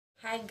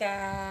Hi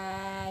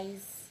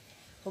guys,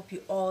 hope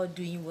you all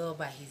doing well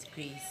by his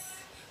grace.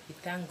 We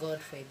thank God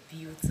for a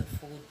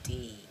beautiful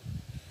day.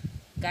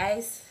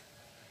 Guys,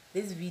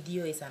 this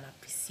video is an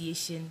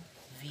appreciation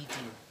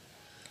video.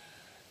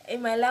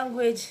 In my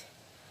language,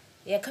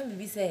 can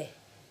be say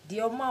the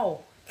omao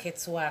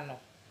ketwano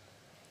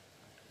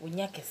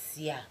unya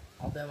kesia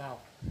obemao.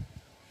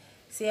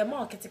 Say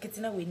amao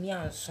keteketena we ni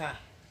answa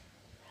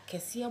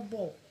kesia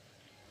bo.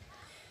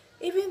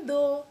 Even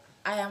though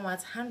I am at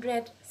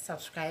 100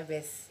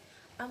 subscribers,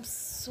 I'm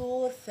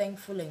so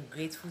thankful and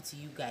grateful to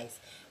you guys.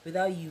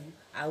 Without you,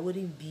 I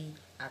wouldn't be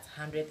at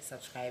 100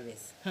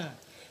 subscribers.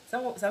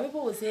 Some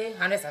people will say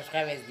 100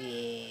 subscribers,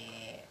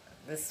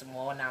 this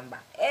small number.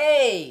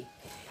 Hey,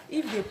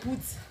 if they put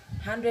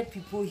 100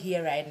 people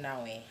here right now,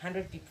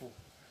 100 people,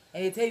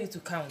 and they tell you to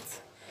count,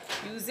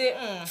 you say,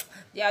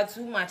 they are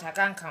too much, I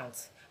can't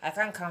count. I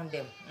can't count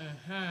them.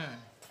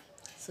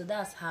 So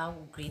that's how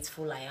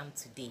grateful I am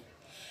today.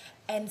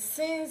 And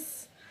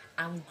since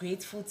I'm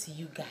grateful to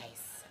you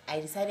guys, I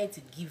decided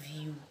to give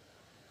you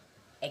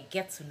a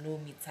get to know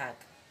me tag.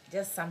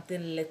 Just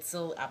something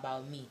little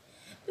about me.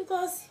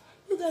 Because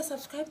you guys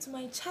subscribe to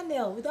my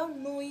channel without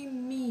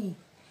knowing me.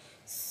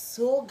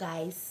 So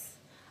guys,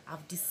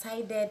 I've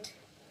decided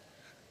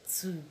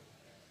to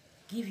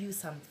give you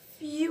some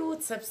few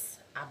tips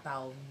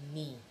about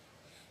me.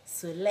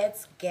 So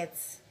let's get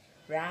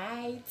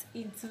right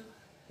into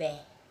the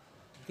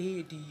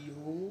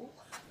video.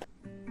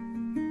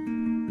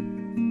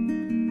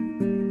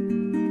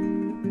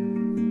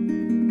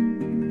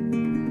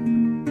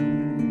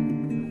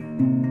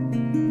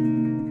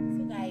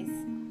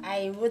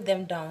 I wrote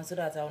them down so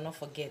that I will not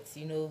forget,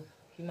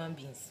 human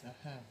beings.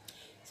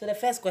 So the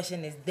first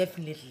question is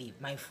definitely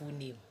my full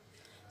name.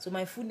 So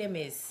my full name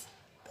is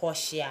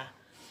Portia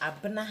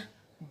Abna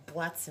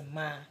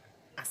Boatima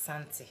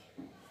Asante.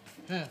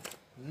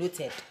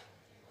 Noted.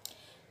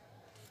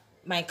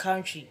 My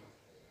country,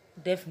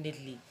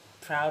 definitely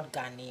proud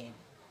Ghanaian.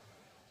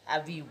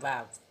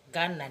 Abibab,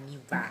 Ghana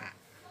Niba.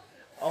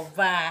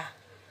 Oba,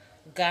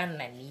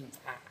 Ghana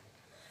Niba.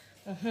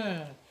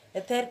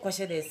 The third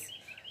question is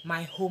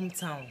my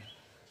hometown.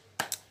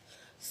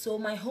 So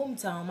my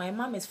hometown, my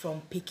mom is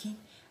from Peki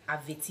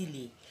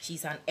Avetile.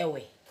 She's an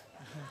Ewe.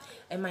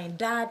 And my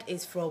dad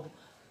is from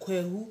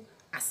Kwehu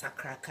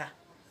Asakraka.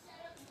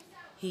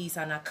 He's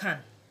an Akan.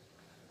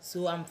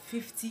 So I'm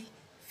 50-50.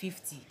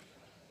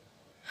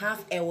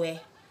 Half Ewe,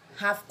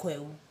 half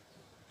Kwehu.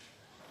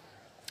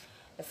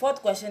 The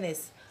fourth question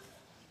is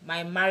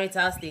my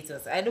marital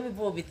status. I know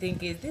people will be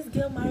thinking, is this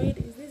girl married?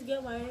 Is this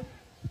girl married?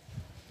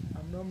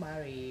 I'm not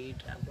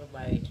married,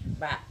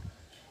 but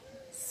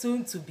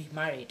soon to be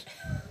married.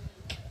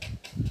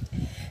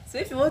 So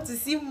if you want to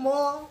see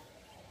more,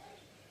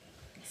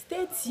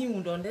 stay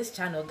tuned on this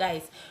channel,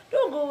 guys.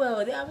 Don't go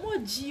well, there are more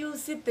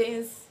juicy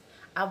things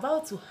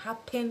about to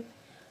happen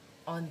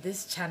on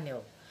this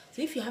channel.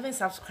 So if you haven't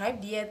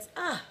subscribed yet,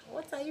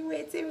 what are you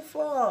waiting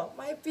for,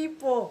 my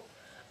people?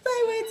 What are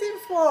you waiting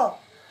for?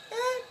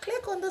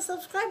 Click on the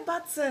subscribe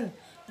button.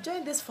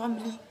 Join this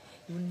family.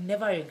 You'll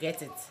never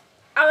regret it.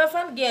 I'm a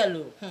fun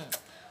girl.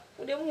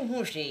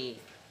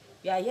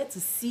 You are here to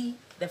see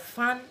the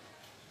fun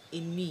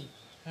in me.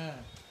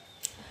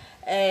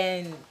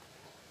 And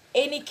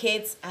any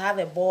kids, I have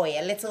a boy,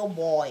 a little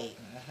boy.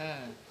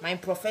 My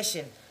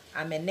profession,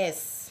 I'm a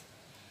nurse.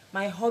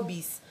 My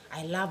hobbies,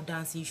 I love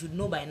dancing. You should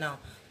know by now.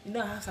 I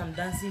have some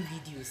dancing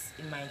videos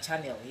in my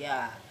channel.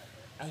 Yeah,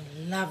 I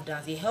love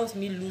dancing. It helps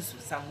me lose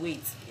some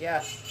weight.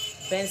 Yeah,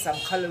 burn some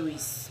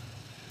calories.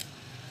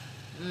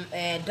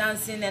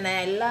 Dancing, and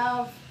I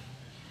love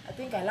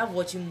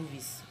watching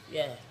movies.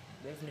 Yeah,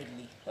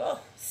 definitely.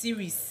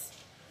 Series.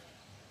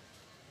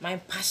 My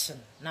passion,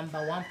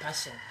 number one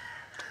passion.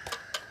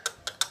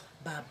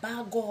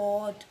 Baba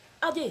God.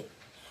 Ade.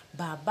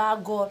 Baba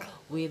God.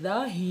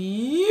 Without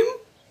him,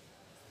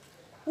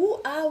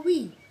 who are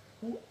we?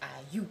 Who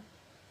are you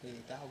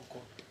without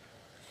God?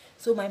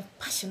 So my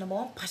passion, number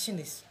one passion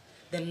is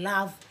the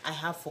love I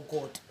have for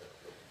God.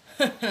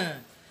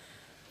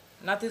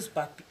 Nothing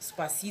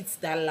supersedes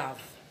that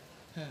love.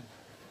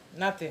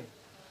 Nothing.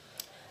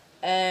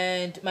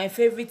 And my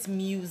favorite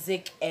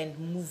music and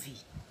movie.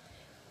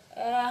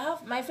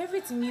 My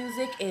favorite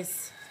music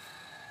is,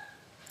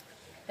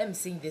 let me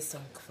sing this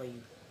song for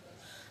you.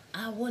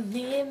 I will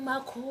name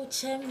my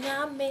coach and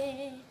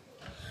yame.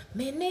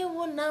 Mene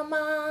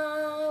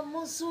wonama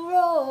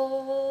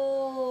musuro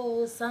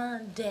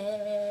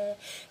sande.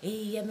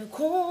 Iye me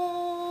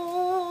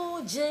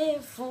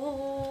jefu.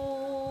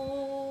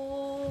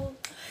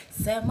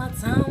 Sema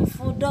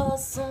tamfu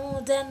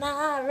dosun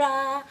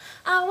denara.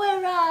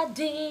 Awera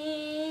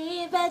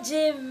di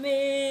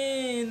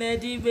bejimi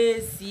nedi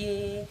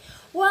besye.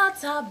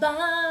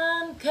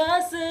 Wataban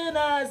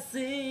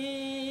kasinasi.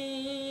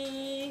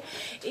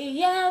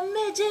 Iye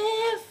me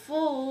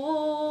jefu.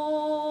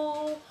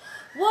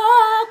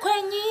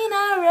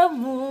 Wakwenyina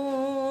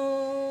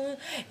remu.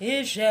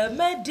 Ishe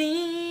me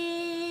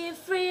di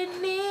free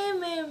ni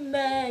me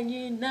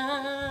menyina.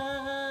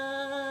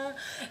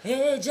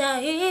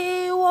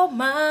 Ejahi wo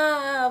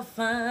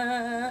mafa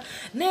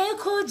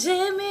neko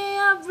jemi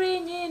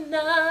abrinyi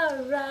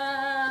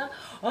nara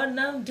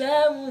onam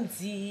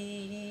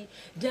damunzi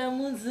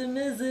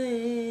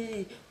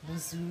mizi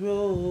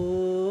musuro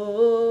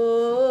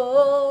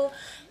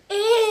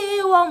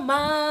wo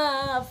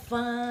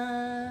mafa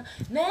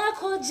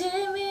neko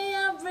jemi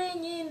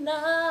abrinyi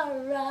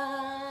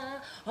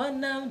nara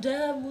onam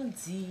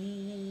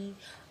damunzi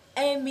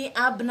emi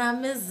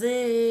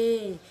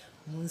abnamizi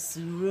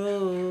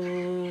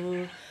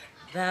Musuro.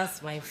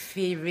 That's my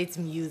favorite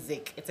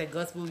music. It's a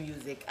gospel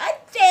music.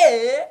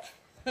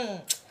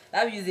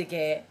 That music,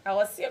 I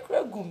was here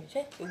gumi.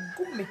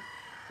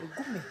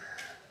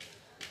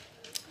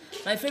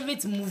 My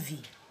favorite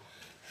movie.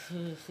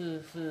 I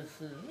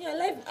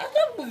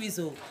love movies.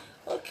 So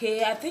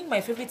okay, I think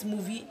my favorite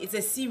movie is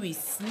a series,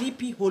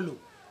 Sleepy Hollow.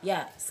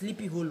 Yeah,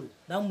 Sleepy Hollow.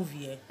 That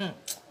movie,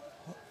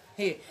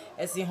 Hey,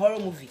 it's a horror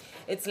movie.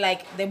 It's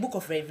like the Book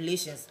of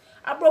Revelations.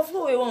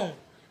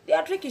 They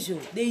are tricky show.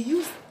 They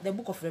use the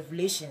Book of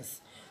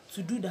Revelations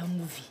to do that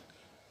movie.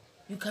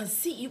 You can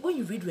see it when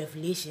you read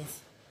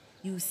Revelations.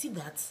 You see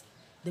that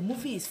the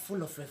movie is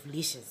full of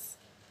revelations.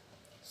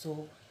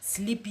 So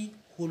Sleepy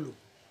Hollow.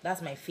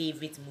 That's my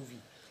favorite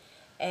movie.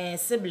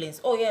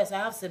 Siblings. Oh yes, I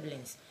have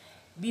siblings.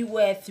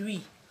 Beware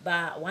 3,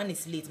 but one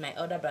is late. My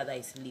elder brother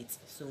is late.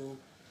 So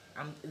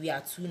we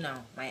are 2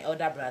 now. My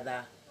elder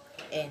brother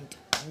and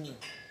me.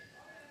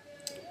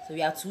 So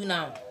we are 2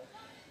 now.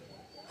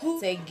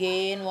 What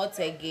again?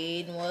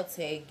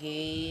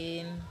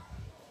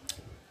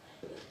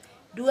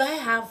 Do I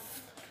have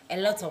a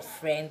lot of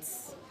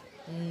friends?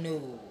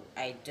 No,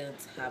 I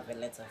don't have a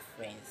lot of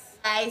friends.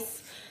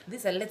 Guys,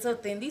 these are little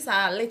things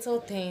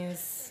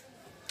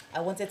I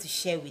wanted to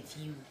share with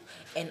you,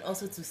 and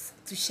also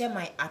to share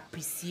my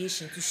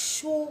appreciation, to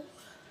show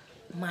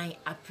my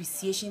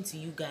appreciation to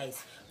you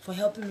guys for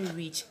helping me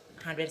reach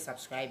 100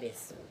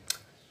 subscribers.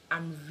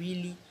 I'm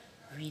really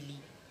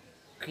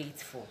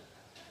grateful.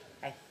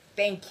 I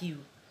thank you,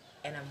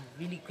 and I'm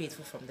really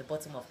grateful from the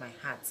bottom of my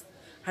heart.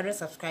 100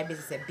 subscribers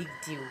is a big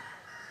deal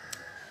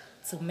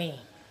to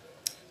me.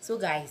 So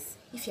guys,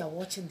 if you are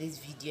watching this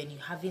video and you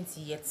haven't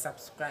yet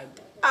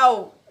subscribed,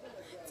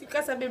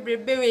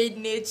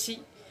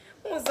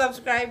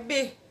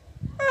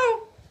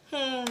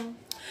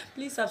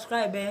 please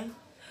subscribe,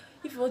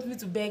 If you want me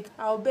to beg,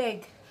 I'll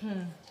beg.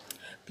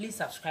 Please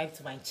subscribe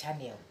to my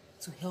channel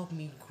to help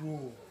me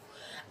grow.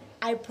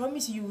 I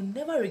promise you will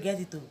never regret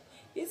it though.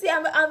 You see,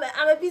 I'm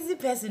a busy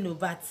person though,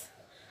 but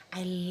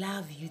I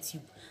love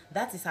YouTube.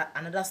 That is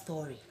another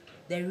story.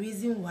 The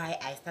reason why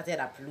I started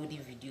uploading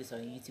videos on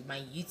YouTube, my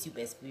YouTube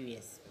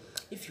experience.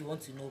 If you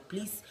want to know,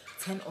 please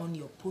turn on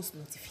your post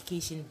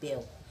notification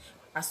bell.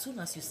 As soon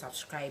as you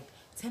subscribe,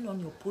 turn on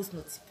your post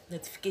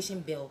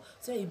notification bell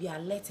so you'll be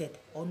alerted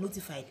or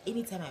notified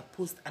anytime I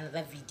post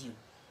another video.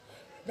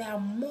 There are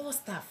more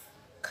stuff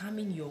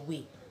coming your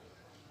way.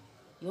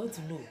 You want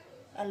to know?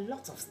 A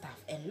lot of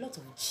stuff, a lot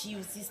of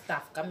juicy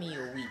stuff coming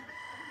your way.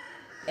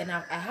 And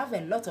I have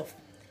a lot of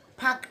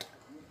packed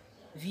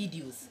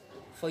videos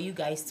for you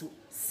guys to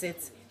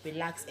sit,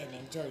 relax, and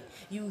enjoy.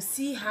 You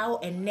see how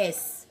a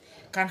nurse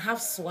can have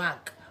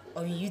swag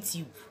on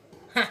YouTube.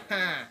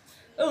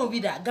 Oh, be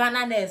that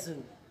Ghana nurse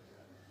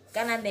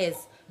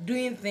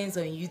doing things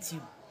on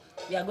YouTube.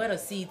 We are going to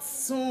see it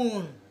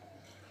soon.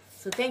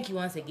 So thank you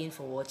once again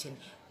for watching.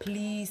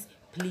 Please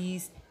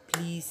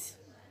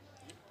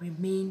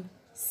remain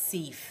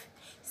safe.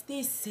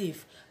 Stay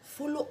safe.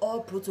 Follow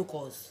all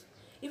protocols.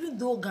 Even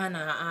though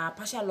Ghana, our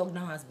partial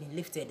lockdown has been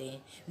lifted,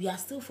 we are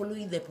still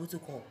following the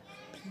protocol.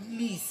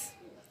 Please,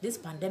 this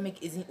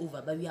pandemic isn't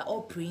over, but we are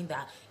all praying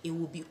that it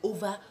will be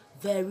over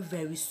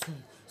very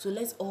soon. So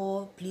let's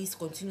all please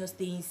continue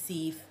staying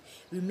safe,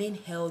 remain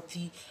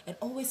healthy, and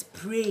always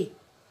pray.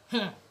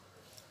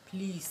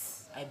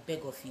 Please, I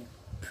beg of you,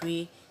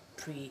 pray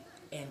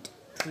and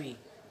pray.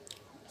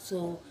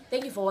 So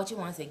thank you for watching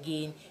once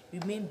again.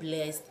 Remain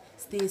blessed,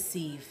 stay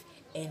safe,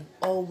 and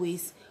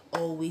always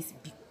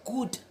be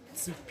good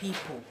to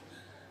people.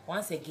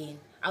 Once again,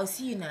 I'll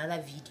see you in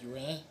another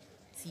video.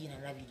 See you in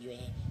another video.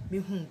 Me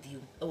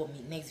view.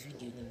 Me next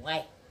video.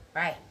 Why?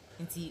 Bye.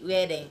 Until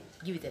where then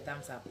give it a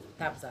thumbs up,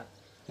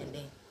 and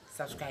then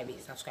subscribe.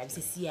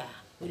 See ya.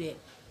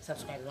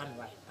 Subscribe one.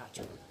 Why?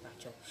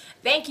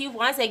 Thank you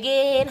once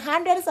again.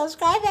 100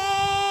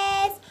 subscribers.